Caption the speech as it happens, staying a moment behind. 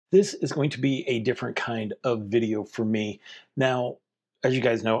This is going to be a different kind of video for me. Now, as you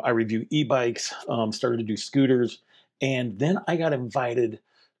guys know, I review e-bikes, started to do scooters, and then I got invited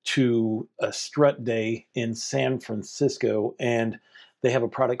to a Strutt Day in San Francisco, and they have a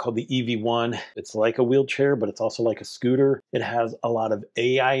product called the EV1. It's like a wheelchair, but it's also like a scooter. It has a lot of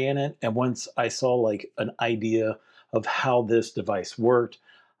AI in it, and once I saw like an idea of how this device worked,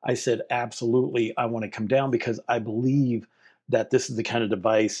 I said, absolutely, I want to come down because I believe that this is the kind of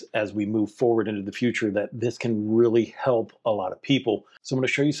device as we move forward into the future that this can really help a lot of people. So I'm going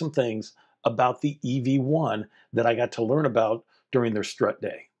to show you some things about the EV1 that I got to learn about during their Strutt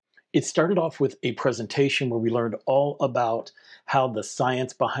Day. It started off with a presentation where we learned all about how the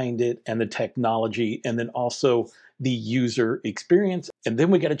science behind it and the technology, and then also the user experience. And then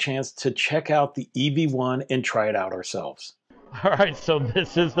we got a chance to check out the EV1 and try it out ourselves. All right, so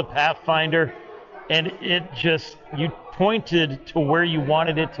this is the Pathfinder, and it just, you pointed to where you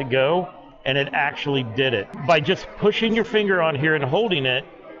wanted it to go, and it actually did it. By just pushing your finger on here and holding it,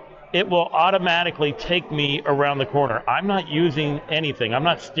 it will automatically take me around the corner. I'm not using anything. I'm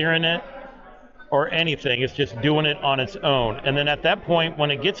not steering it or anything. It's just doing it on its own. And then at that point, when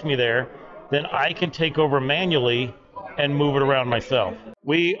it gets me there, then I can take over manually and move it around myself.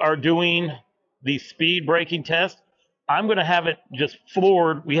 We are doing the speed braking test. I'm going to have it just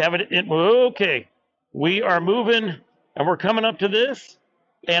floored. We have it in, okay. We are moving and we're coming up to this,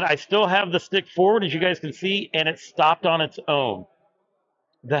 and I still have the stick forward, as you guys can see, and it stopped on its own.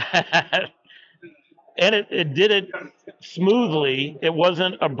 That, and it did it smoothly. It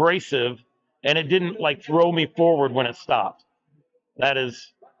wasn't abrasive, and it didn't like throw me forward when it stopped.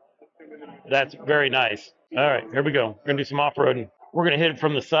 That's very nice. All right, here we go. We're gonna do some off-roading. We're gonna hit it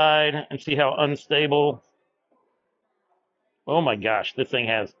from the side and see how unstable. Oh my gosh, this thing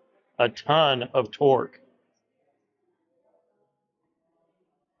has a ton of torque.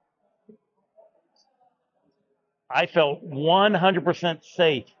 I felt 100%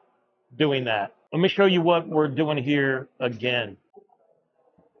 safe doing that. Let me show you what we're doing here again.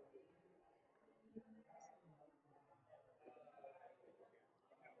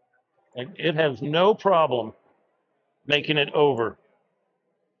 And it has no problem making it over.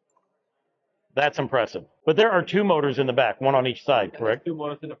 That's impressive. But there are two motors in the back, one on each side, correct? Two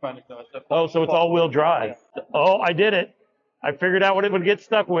motors in the front. Oh, so it's all-wheel drive. Oh, I did it. I figured out what it would get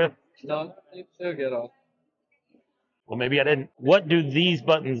stuck with. No, you still get off. Well, maybe I didn't. What do these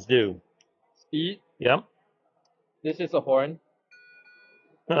buttons do? Speed. Yep. This is a horn.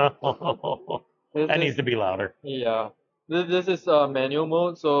 That needs to be louder. Yeah. This is manual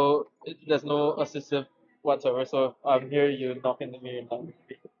mode, so there's no assistive whatsoever. So I'm here, you knock in the mirror.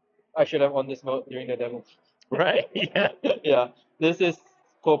 I should have on this mode during the demo. Right? Yeah. Yeah. This is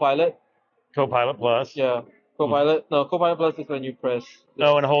Copilot. Copilot Plus. Yeah. Copilot. No, Copilot Plus is when you press.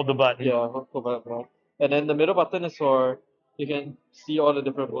 Oh, and hold the button. Yeah, Copilot Plus. And then the middle button is for, you can see all the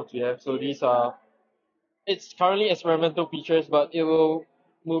different modes we have. So these are, it's currently experimental features, but it will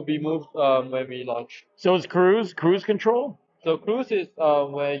be moved when we launch. So is cruise control? So cruise is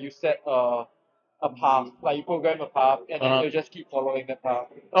where you set a path, like you program a path, and then you just keep following the path.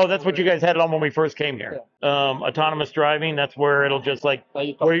 Oh, that's what you guys had it on when we first came here. Yeah. Autonomous driving, that's where it'll just like,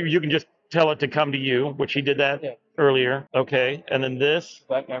 where you can just tell it to come to you, which he did that earlier. Okay, and then this.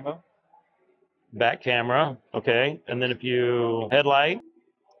 Back camera. Back camera, okay. And then if you headlight.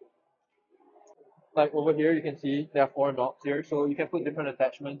 Like over here, you can see there are 4 knobs here, so you can put different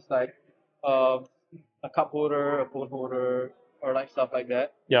attachments like a cup holder, a phone holder, or like stuff like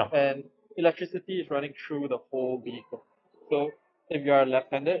that. Yeah. And electricity is running through the whole vehicle. So if you are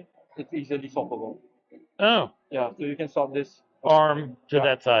left-handed, it's easily swappable. Oh. Yeah, so you can swap this arm to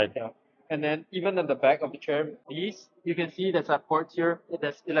that side. Yeah. And then even in the back of the chair, you can see there's a port here.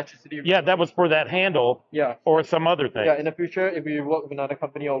 There's electricity. Yeah, that was for that handle. Yeah. Or some other thing. Yeah, in the future, if we work with another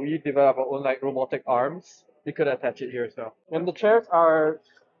company or we develop our own like robotic arms, we could attach it here as well. And the chairs are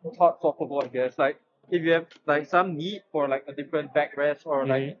hot swappable, I guess. Like if you have like some need for like a different backrest or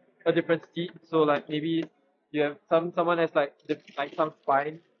like a different seat, so like maybe you have someone has like some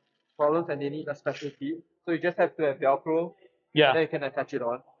spine problems and they need a special seat, so you just have to have Velcro. Yeah. And then you can attach it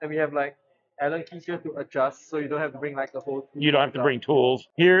on. And we have like Allen keys here to adjust, so you don't have to bring like the whole. You don't have to bring tools.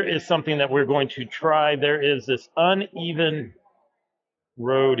 Here is something that we're going to try. There is this uneven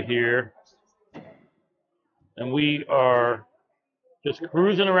road here, and we are just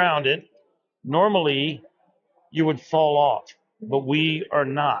cruising around it. Normally, you would fall off, but we are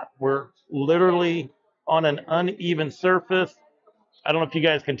not. We're literally on an uneven surface. I don't know if you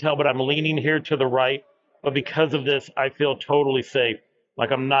guys can tell, but I'm leaning here to the right. But because of this, I feel totally safe.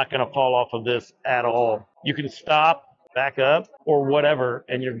 Like I'm not going to fall off of this at all. You can stop back up, or whatever,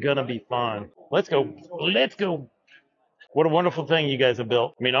 and you're gonna be fine. Let's go. Let's go. What a wonderful thing you guys have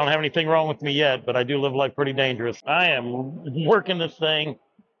built. I mean, I don't have anything wrong with me yet, but I do live life pretty dangerous. I am working this thing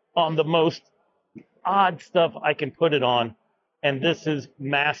on the most odd stuff I can put it on, and this is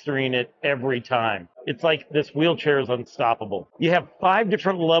mastering it every time. It's like this wheelchair is unstoppable. You have 5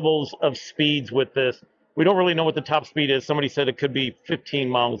 different levels of speeds with this. We don't really know what the top speed is. Somebody said it could be 15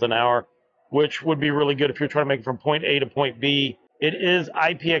 miles an hour, which would be really good if you're trying to make it from point A to point B. It is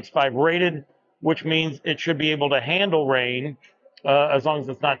IPX5 rated, which means it should be able to handle rain as long as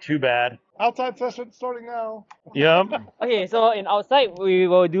it's not too bad. Outside session starting now. Yep. Okay, so in outside, we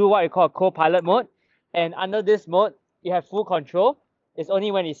will do what we call co-pilot mode. And under this mode, you have full control. It's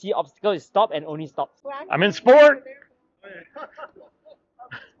only when you see obstacles, you stop and only stop. I'm in sport.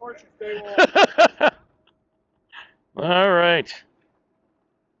 All right.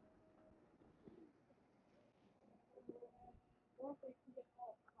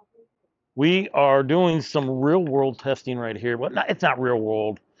 We are doing some real world testing right here. Well, it's not real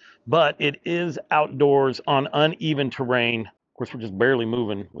world, but it is outdoors on uneven terrain. Of course, we're just barely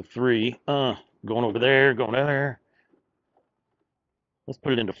moving with 3. Going over there, going there. Let's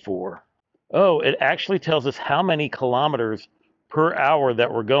put it into 4. Oh, it actually tells us how many kilometers per hour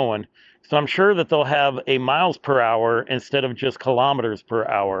that we're going. So I'm sure that they'll have a miles per hour instead of just kilometers per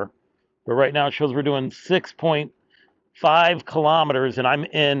hour. But right now it shows we're doing 6.5 kilometers, and I'm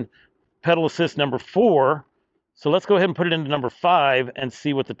in pedal assist number 4. So let's go ahead and put it into number 5 and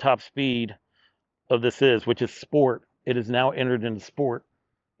see what the top speed of this is, which is sport. It is now entered into sport.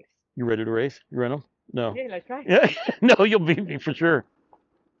 You ready to race? You ready? No. Okay, let's try. Yeah. No, you'll beat me for sure.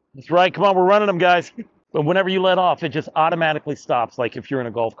 That's right. Come on, we're running them, guys. But whenever you let off, it just automatically stops, like if you're in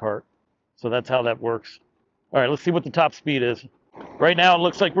a golf cart. So that's how that works. All right, let's see what the top speed is. Right now, it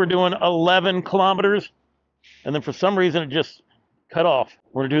looks like we're doing 11 kilometers. And then for some reason, it just cut off.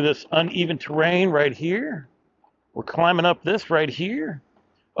 We're going to do this uneven terrain right here. We're climbing up this right here.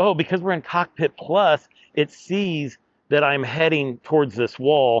 Oh, because we're in Cockpit Plus, it sees that I'm heading towards this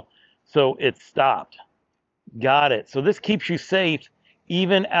wall. So it stopped. Got it. So this keeps you safe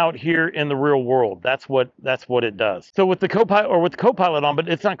even out here in the real world. That's what it does. So with the Copilot on, but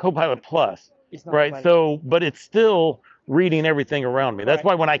it's not Copilot Plus, It's not right? quite- So, but it's still reading everything around me. That's Correct.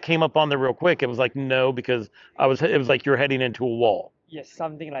 why when I came up on there real quick, it was like no, because it was like you're heading into a wall. Yes,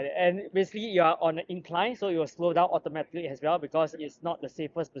 something like that. And basically, you are on an incline, so it will slow down automatically as well because it's not the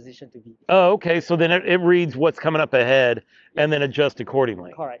safest position to be. Oh, okay. So then it reads what's coming up ahead and then adjusts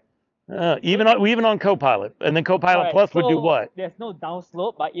accordingly. Correct. Even on Copilot, and then Copilot Correct. Plus would do So what? There's no down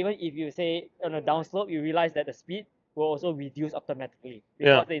slope, but even if you say on a down slope, you realize that the speed will also reduce automatically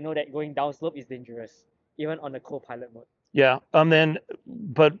because Yeah. they know that going down slope is dangerous, even on the co-pilot mode. Yeah.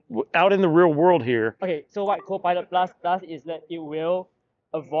 But out in the real world here, Okay, so what co-pilot plus does is that it will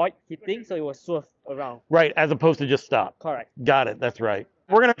avoid hitting, so it will swerve around. right, as opposed to just stop. Correct. Got it. That's right.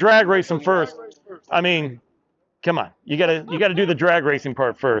 We're gonna drag race them first. I mean, come on. You gotta do the drag racing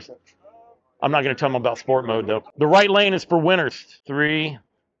part first. I'm not gonna tell them about sport mode though. The right lane is for winners. 3,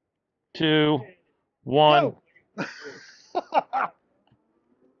 2, 1.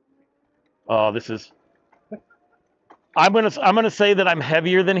 Oh, this is. I'm gonna say that I'm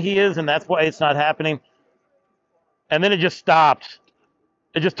heavier than he is, and that's why it's not happening. And then it just stopped.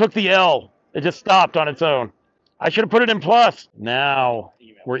 It just took the L. It just stopped on its own. I should have put it in plus. Now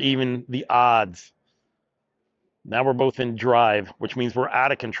we're even the odds. Now we're both in drive, which means we're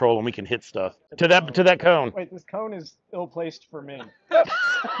out of control and we can hit stuff. To that cone. Wait, this cone is ill-placed for me. You're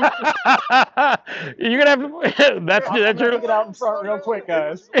gonna have to. That's Get your. it out in front real quick,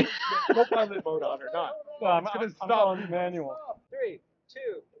 guys. No pilot mode on or not. No, I'm on manual. 3, 2,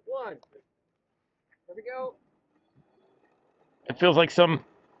 1. Here we go. It feels like some.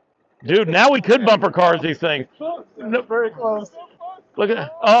 Dude, now we could bumper cars these things. No, very close. Look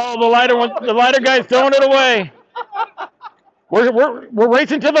at. Oh, the lighter guy's throwing it away. We're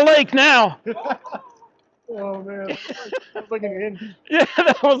racing to the lake now. Oh man, it's like an inch. Yeah,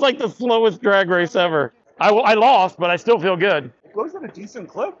 that was like the slowest drag race ever. I lost, but I still feel good. It goes at a decent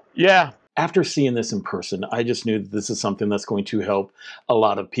clip. Yeah. After seeing this in person, I just knew that this is something that's going to help a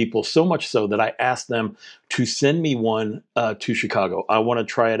lot of people, so much so that I asked them to send me one to Chicago. I want to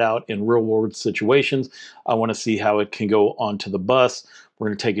try it out in real world situations. I want to see how it can go onto the bus. We're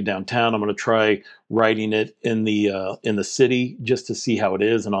going to take it downtown. I'm going to try riding it in the city just to see how it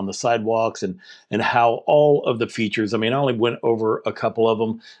is, and on the sidewalks, and how all of the features. I mean, I only went over a couple of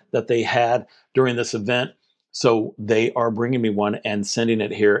them that they had during this event. So they are bringing me one and sending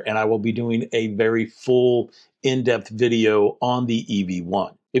it here, and I will be doing a very full, in-depth video on the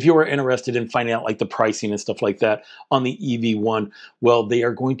EV1. If you are interested in finding out like the pricing and stuff like that on the EV1, well, they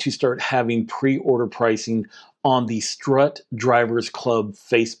are going to start having pre-order pricing on the Strutt Drivers Club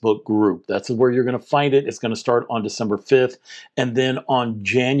Facebook group. That's where you're going to find it. It's going to start on December 5th. And then on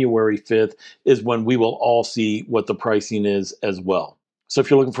January 5th is when we will all see what the pricing is as well. So if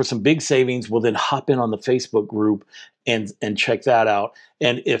you're looking for some big savings, well, then hop in on the Facebook group and check that out.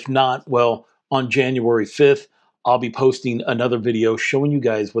 And if not, well, on January 5th, I'll be posting another video showing you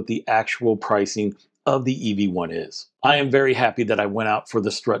guys what the actual pricing of the EV1 is. I am very happy that I went out for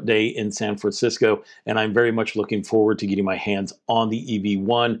the Strutt Day in San Francisco, and I'm very much looking forward to getting my hands on the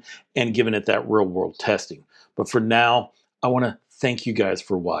EV1 and giving it that real world testing. But for now, I want to thank you guys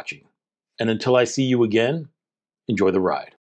for watching. And until I see you again, enjoy the ride.